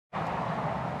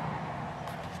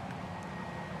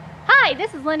Hi,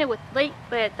 this is Linda with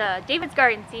David's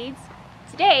Garden Seeds.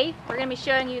 Today we're going to be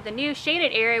showing you the new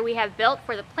shaded area we have built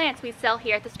for the plants we sell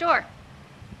here at the store.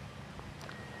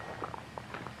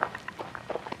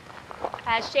 It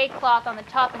has shade cloth on the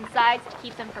top and sides to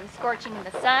keep them from scorching in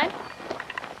the sun.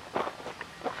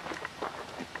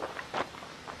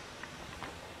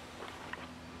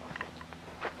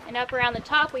 And up around the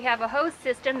top we have a hose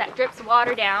system that drips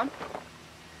water down.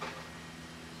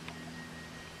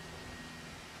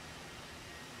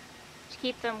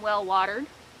 Keep them well watered.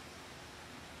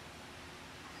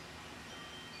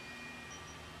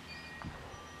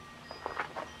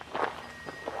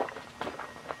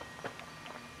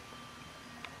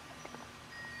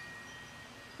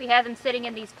 We have them sitting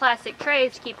in these plastic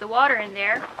trays to keep the water in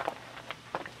there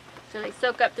so they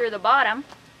soak up through the bottom.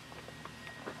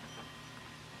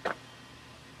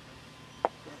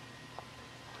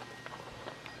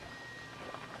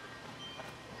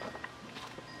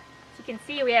 You can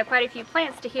see we have quite a few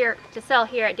plants to sell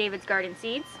here at David's Garden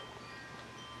Seeds.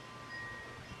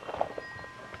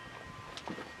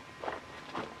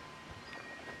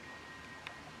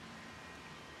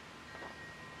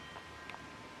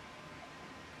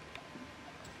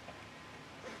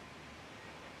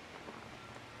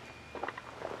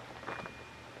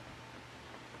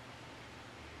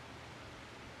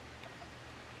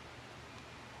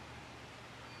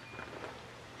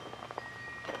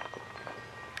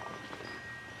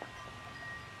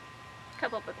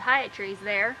 Couple of papaya trees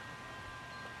there.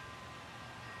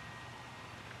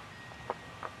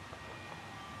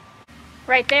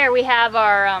 Right there we have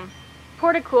our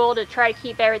portacool to try to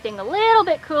keep everything a little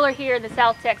bit cooler here in the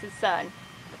South Texas sun.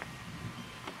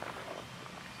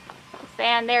 A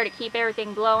fan there to keep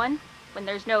everything blowing when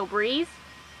there's no breeze.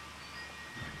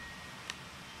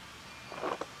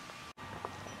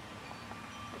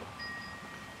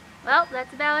 Well,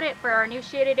 that's about it for our new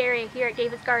shaded area here at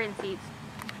David's Garden Seeds.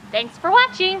 Thanks for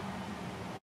watching!